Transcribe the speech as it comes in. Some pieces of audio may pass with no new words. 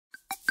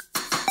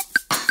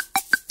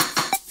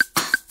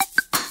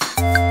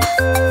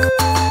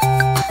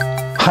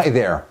Hi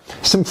there.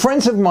 Some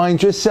friends of mine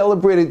just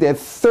celebrated their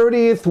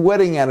 30th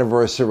wedding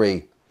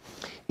anniversary.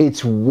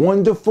 It's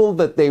wonderful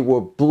that they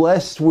were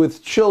blessed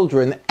with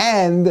children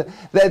and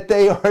that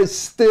they are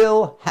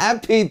still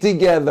happy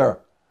together.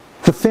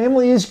 The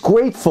family is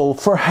grateful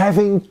for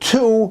having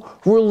 2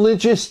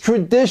 religious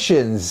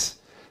traditions.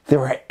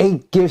 There are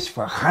 8 gifts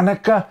for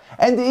Hanukkah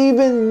and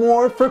even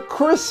more for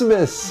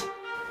Christmas.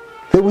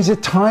 There was a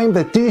time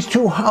that these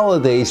 2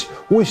 holidays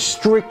were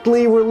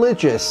strictly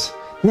religious.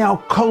 Now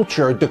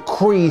culture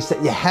decrees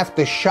that you have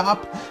to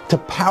shop to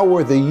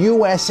power the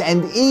US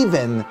and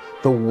even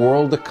the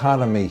world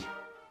economy.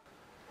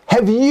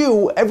 Have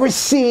you ever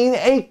seen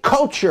a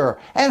culture,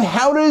 and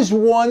how does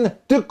one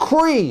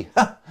decree?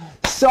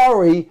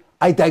 Sorry,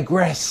 I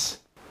digress.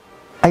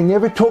 I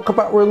never talk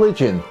about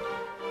religion,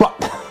 but,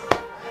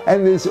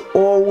 and there's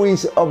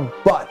always a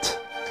but.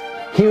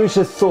 Here's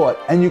a thought,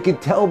 and you can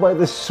tell by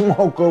the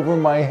smoke over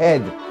my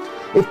head.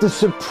 If the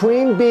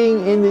supreme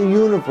being in the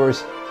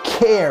universe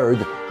cared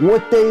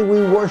what day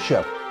we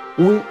worship,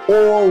 we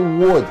all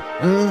would.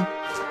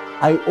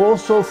 I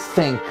also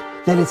think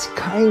that it's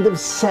kind of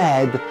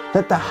sad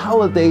that the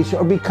holidays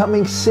are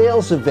becoming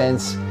sales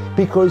events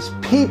because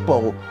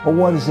people are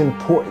what is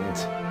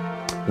important,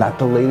 not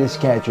the latest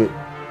gadget.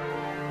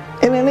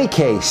 In any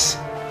case,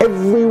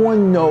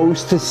 everyone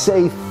knows to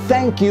say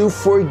thank you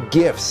for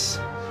gifts.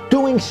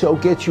 Doing so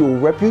gets you a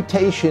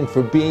reputation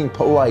for being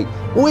polite,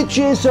 which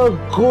is a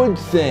good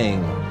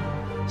thing.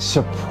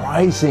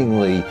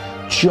 Surprisingly,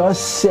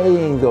 just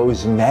saying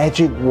those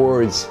magic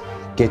words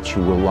get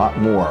you a lot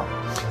more.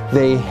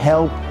 They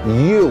help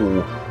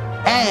you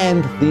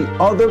and the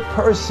other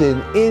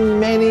person in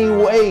many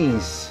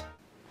ways.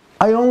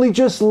 I only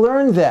just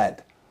learned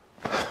that.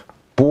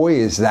 Boy,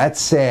 is that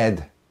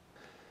sad.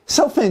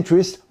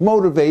 Self-interest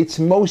motivates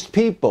most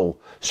people.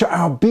 So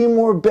our Be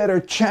More Better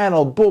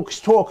channel, books,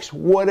 talks,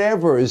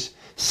 whatevers,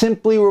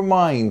 simply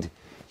remind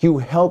you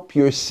help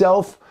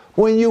yourself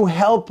when you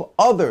help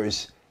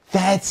others.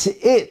 That's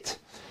it.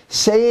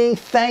 Saying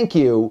thank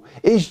you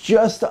is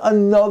just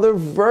another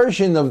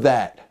version of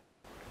that.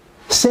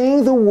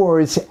 Saying the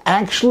words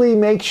actually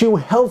makes you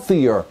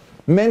healthier,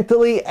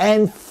 mentally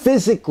and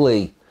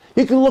physically.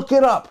 You can look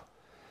it up.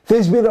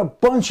 There's been a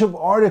bunch of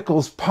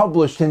articles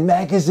published in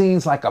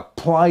magazines like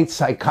Applied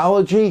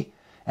Psychology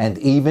and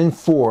even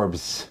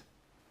Forbes.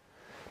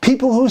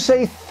 People who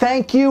say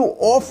thank you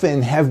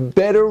often have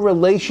better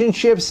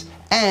relationships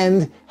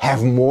and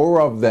have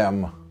more of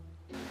them.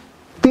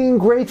 Being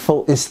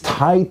grateful is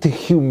tied to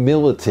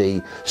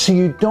humility, so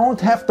you don't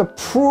have to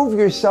prove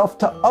yourself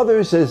to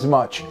others as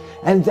much,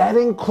 and that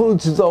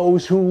includes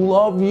those who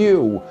love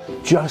you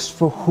just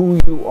for who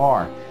you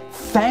are.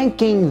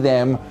 Thanking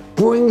them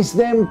brings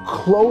them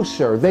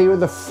closer. They are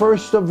the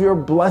first of your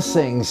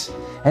blessings,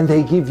 and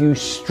they give you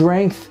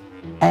strength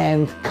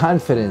and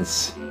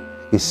confidence.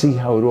 You see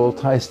how it all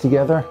ties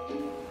together?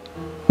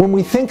 When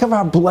we think of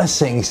our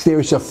blessings,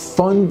 there's a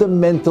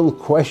fundamental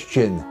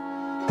question.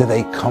 Do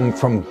they come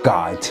from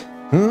God?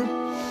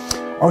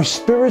 Are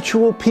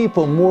spiritual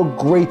people more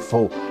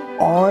grateful?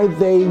 Are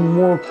they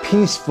more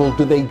peaceful?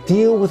 Do they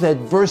deal with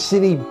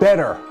adversity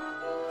better?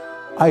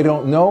 I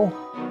don't know,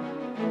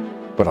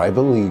 but I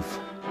believe.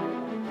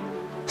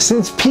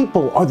 Since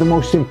people are the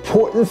most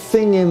important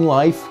thing in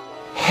life,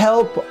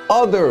 help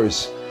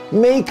others.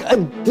 Make a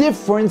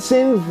difference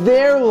in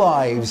their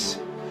lives.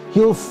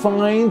 You'll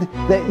find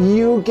that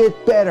you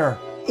get better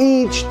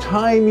each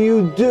time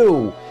you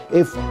do,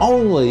 if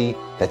only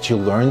that you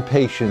learn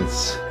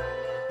patience.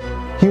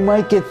 You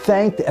might get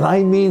thanked, and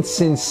I mean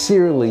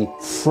sincerely,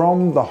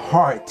 from the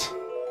heart.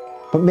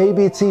 But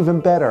maybe it's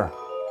even better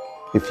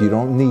if you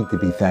don't need to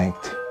be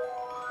thanked.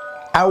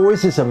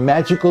 Ours is a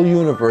magical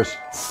universe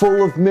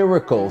full of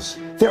miracles.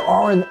 There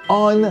are an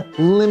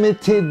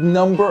unlimited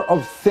number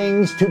of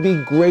things to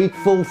be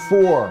grateful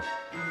for.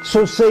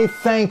 So say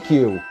thank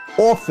you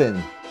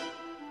often,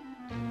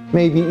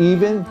 maybe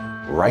even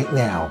right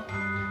now.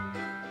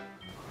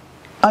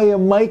 I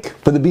am Mike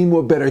for the Be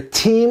More Better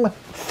team.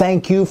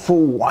 Thank you for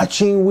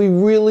watching. We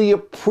really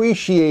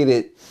appreciate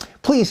it.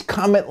 Please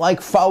comment, like,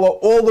 follow,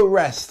 all the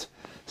rest.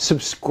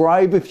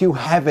 Subscribe if you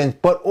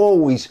haven't, but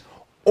always,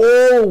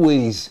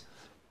 always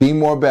be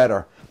more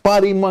better.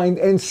 Body, mind,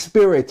 and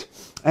spirit.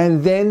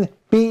 And then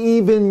be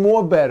even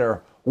more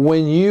better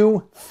when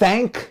you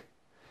thank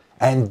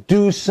and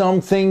do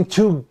something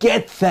to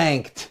get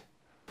thanked.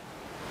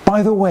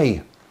 By the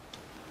way,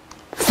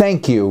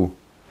 thank you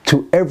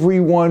to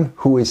everyone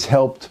who has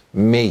helped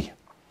me.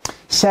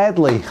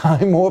 Sadly,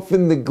 I'm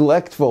often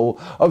neglectful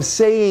of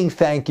saying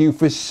thank you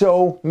for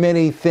so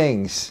many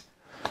things.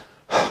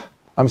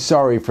 I'm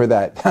sorry for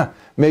that.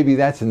 Maybe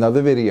that's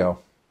another video.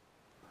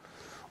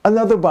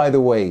 Another, by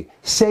the way,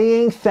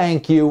 saying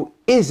thank you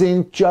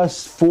isn't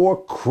just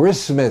for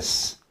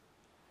Christmas.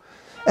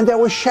 And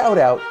our shout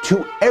out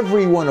to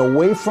everyone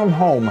away from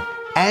home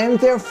and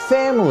their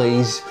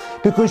families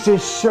because they're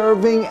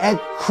serving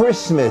at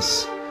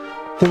Christmas.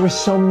 There are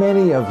so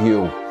many of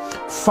you.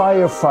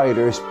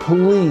 Firefighters,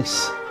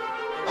 police,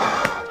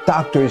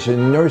 doctors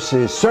and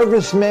nurses,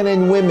 servicemen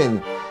and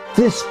women.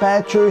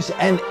 dispatchers,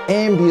 and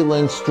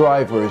ambulance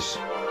drivers.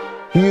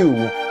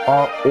 You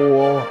are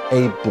all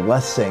a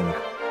blessing.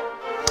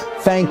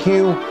 Thank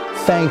you,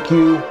 thank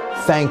you,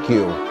 thank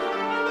you.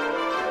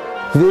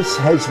 This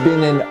has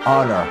been an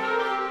honor,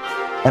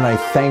 and I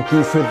thank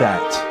you for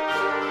that.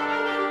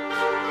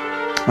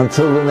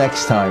 Until the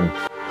next time,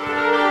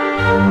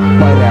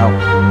 bye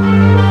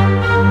now.